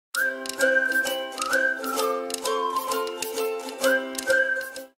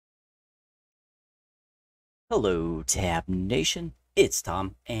Hello Tab Nation, it's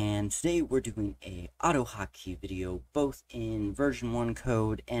Tom, and today we're doing a AutoHotkey video both in version 1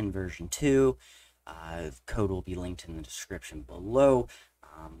 code and version 2. The code will be linked in the description below.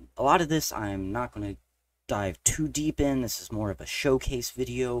 A lot of this I'm not going to dive too deep in. This is more of a showcase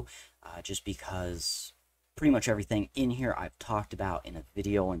video, just because pretty much everything in here I've talked about in a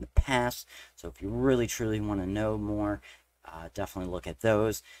video in the past. So if you really truly want to know more, definitely look at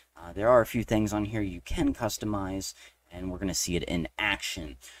those. There are a few things on here you can customize, and we're going to see it in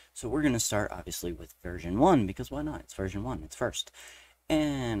action. So we're going to start obviously with version 1, because why not? It's version 1, it's first.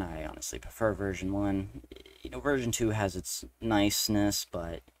 And I honestly prefer version 1. Version 2 has its niceness,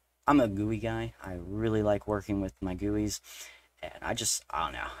 but I'm a GUI guy. I really like working with my GUIs, and I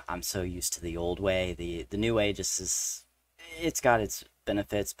don't know. I'm so used to the old way. The new way just is, it's got its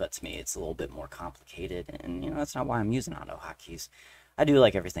benefits, but to me it's a little bit more complicated, and that's not why I'm using AutoHotkeys. I do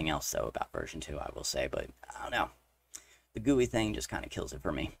like everything else though about version 2, I will say, but I don't know. The GUI thing just kind of kills it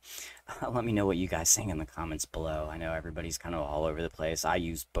for me. Let me know what you guys think in the comments below. I know everybody's kind of all over the place. I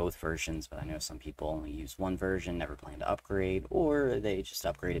use both versions, but I know some people only use one version, never plan to upgrade, or they just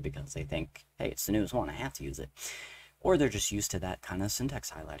upgrade it because they think, hey, it's the newest one, I have to use it. Or they're just used to that kind of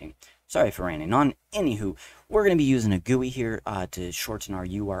syntax highlighting. Sorry for ranting on. Anywho, we're going to be using a GUI here to shorten our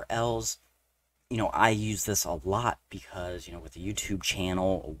URLs. I use this a lot because, with a YouTube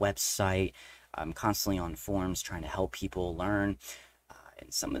channel, a website, I'm constantly on forums trying to help people learn.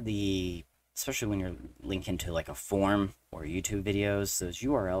 And some of the, especially when you're linking to like a forum or YouTube videos, those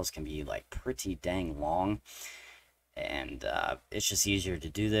URLs can be like pretty dang long. And it's just easier to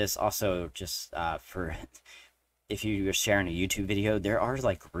do this. Also, just for if you're sharing a YouTube video, there are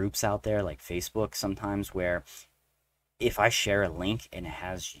like groups out there like Facebook sometimes where if I share a link and it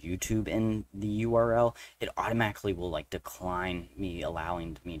has YouTube in the URL, it automatically will like decline me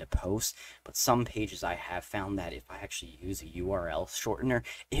allowing me to post. But some pages I have found that if I actually use a URL shortener,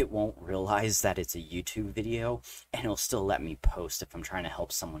 it won't realize that it's a YouTube video, and it'll still let me post if I'm trying to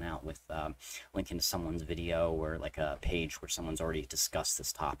help someone out with linking to someone's video or like a page where someone's already discussed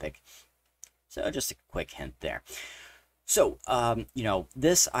this topic. So just a quick hint there. So,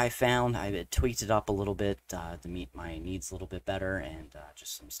 this I found, I tweaked it up a little bit to meet my needs a little bit better, and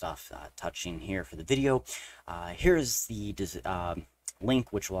just some stuff touching here for the video. Here's the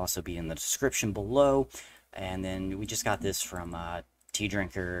link, which will also be in the description below. And then we just got this from Tea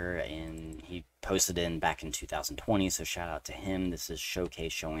Drinker, and he posted it back in 2020, so shout out to him. This is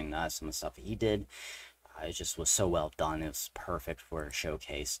showcase showing some of the stuff he did. It just was so well done. It was perfect for a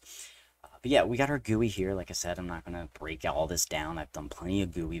showcase. But yeah, we got our GUI here. Like I said, I'm not going to break all this down. I've done plenty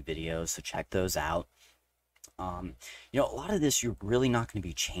of GUI videos, so check those out. A lot of this you're really not going to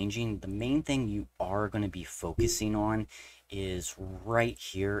be changing. The main thing you are going to be focusing on is right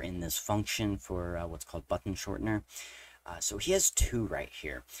here in this function for what's called button shortener. So he has two right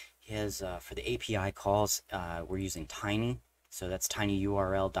here. He has, for the API calls, we're using Tiny. So that's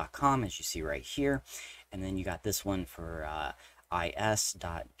tinyurl.com, as you see right here. And then you got this one for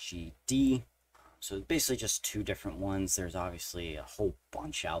is.gd. So basically just two different ones. There's obviously a whole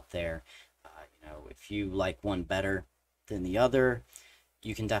bunch out there. If you like one better than the other,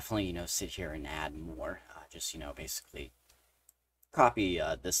 you can definitely, sit here and add more. Just, basically copy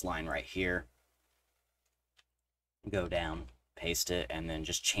this line right here, go down, paste it, and then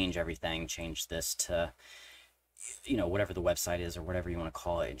just change everything. Change this to whatever the website is or whatever you want to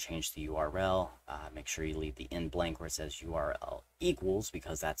call it, and change the URL. Make sure you leave the in blank where it says URL equals,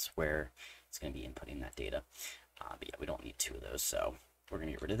 because that's where it's going to be inputting that data. But yeah, we don't need two of those, so we're going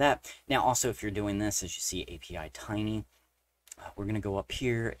to get rid of that. Now, also, if you're doing this, as you see, API Tiny, we're going to go up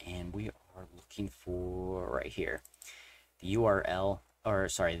here, and we are looking for right here the URL, or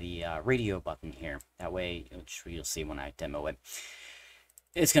sorry, the radio button here. That way, which you'll see when I demo it.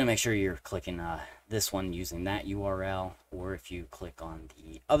 It's going to make sure you're clicking this one using that URL, or if you click on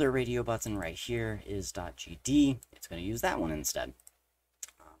the other radio button right here, is.gd, it's going to use that one instead.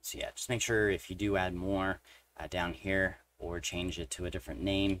 So yeah, just make sure if you do add more down here or change it to a different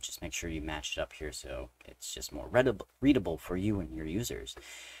name, just make sure you match it up here so it's just more readable for you and your users.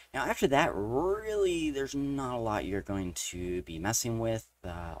 Now after that, really, there's not a lot you're going to be messing with.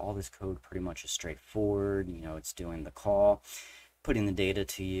 All this code pretty much is straightforward. It's doing the call, putting the data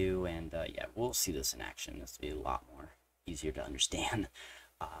to you, and yeah, we'll see this in action. This will be a lot more easier to understand.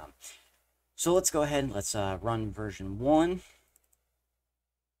 So let's go ahead and let's run version 1.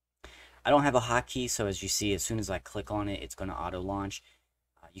 I don't have a hotkey, so as you see, as soon as I click on it, it's going to auto launch.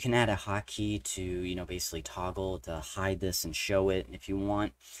 You can add a hotkey to, basically toggle to hide this and show it if you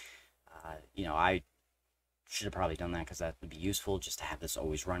want. I should have probably done that because that would be useful just to have this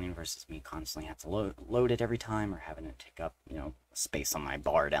always running versus me constantly have to load it every time or having to take up, you know, space on my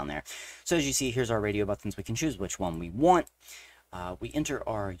bar down there. So as you see, here's our radio buttons. We can choose which one we want. We enter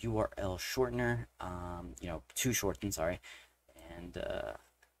our URL shortener, you know, to shorten, sorry, and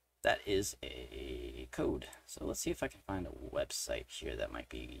that is a code. So let's see if I can find a website here that might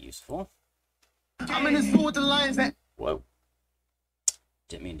be useful. I'm in the school with the lines that. Whoa.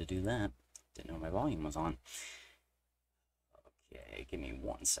 Didn't mean to do that. Didn't know my volume was on. Okay, give me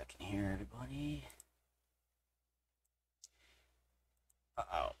 1 second here, everybody.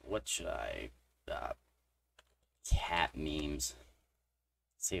 Uh-oh, what should I... cat memes.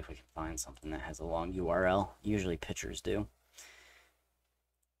 Let's see if we can find something that has a long URL. Usually pictures do.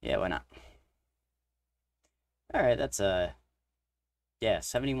 Yeah, why not? Alright, that's yeah,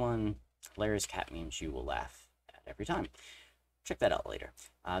 71 hilarious cat memes you will laugh at every time. Check that out later.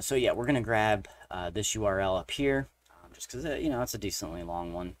 So yeah, we're gonna grab this URL up here, just because you know it's a decently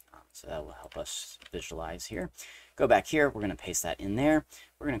long one, so that will help us visualize here. Go back here, we're gonna paste that in there.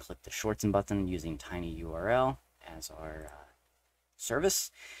 We're gonna click the shorten button using tinyURL as our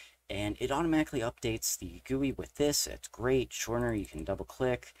service, and it automatically updates the GUI with this. It's great. Shortener, you can double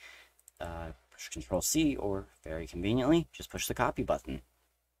click, push Control C, or very conveniently just push the copy button.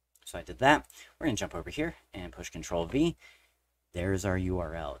 So I did that. We're gonna jump over here and push Control V. There's our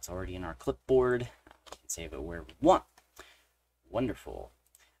URL. It's already in our clipboard. We can save it where we want. Wonderful.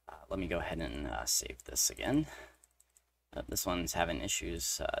 Let me go ahead and save this again. This one's having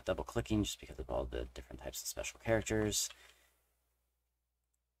issues double clicking just because of all the different types of special characters.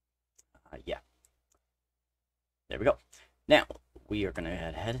 Yeah. There we go. Now, we are going to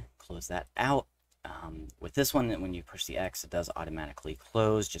head ahead, close that out. With this one, when you push the X, it does automatically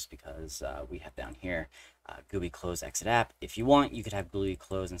close just because we have down here GUI close exit app. If you want, you could have GUI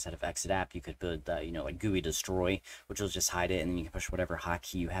close instead of exit app. You could build, you know, like GUI destroy, which will just hide it, and then you can push whatever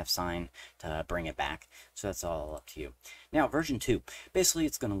hotkey you have signed to bring it back. So that's all up to you. Now, version 2, basically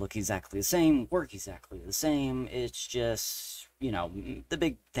it's going to look exactly the same, work exactly the same. It's just, you know, the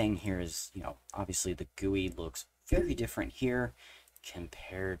big thing here is, you know, obviously the GUI looks very different here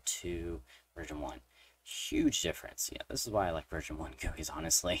compared to version 1. Huge difference. Yeah, this is why I like version 1 GUIs,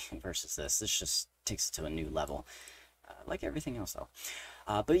 honestly, versus this. This just takes it to a new level, like everything else, though.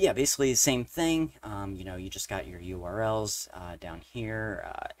 But yeah, basically the same thing. You know, you just got your URLs down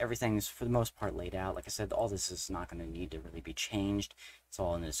here. Everything's, for the most part, laid out. Like I said, all this is not going to need to really be changed. It's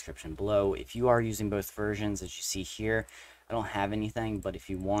all in the description below. If you are using both versions, as you see here, I don't have anything, but if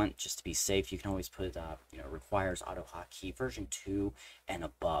you want, just to be safe, you can always put, you know, requires AutoHotkey version 2 and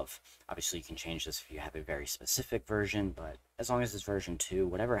above. Obviously, you can change this if you have a very specific version, but as long as it's version 2,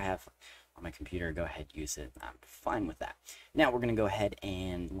 whatever I have on my computer, go ahead, use it. I'm fine with that. Now, we're going to go ahead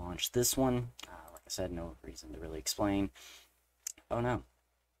and launch this one. Like I said, no reason to really explain. Oh, no.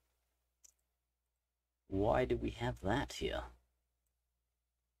 Why do we have that here?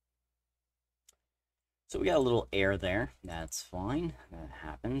 So we got a little error there. That's fine. That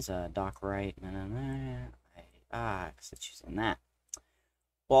happens. Doc write. Because it's using that.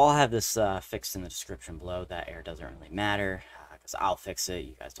 Well, I'll have this fixed in the description below. That error doesn't really matter because I'll fix it.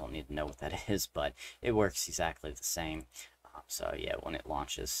 You guys don't need to know what that is, but it works exactly the same. So yeah, when it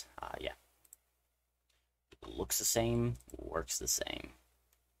launches, yeah, it looks the same, works the same.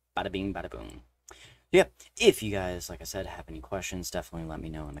 Bada bing, bada boom. Yeah, if you guys, like I said, have any questions, definitely let me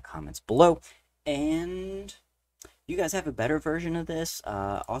know in the comments below. And you guys have a better version of this.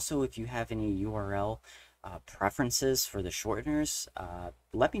 Also, if you have any URL preferences for the shorteners,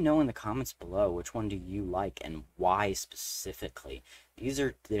 let me know in the comments below. Which one do you like and why specifically? These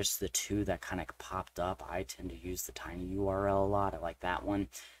are just the two that kind of popped up. I tend to use the tinyURL a lot. I like that one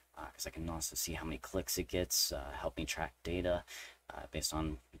because I can also see how many clicks it gets, help me track data based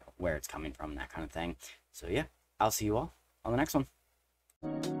on where it's coming from, that kind of thing. So yeah, I'll see you all on the next one.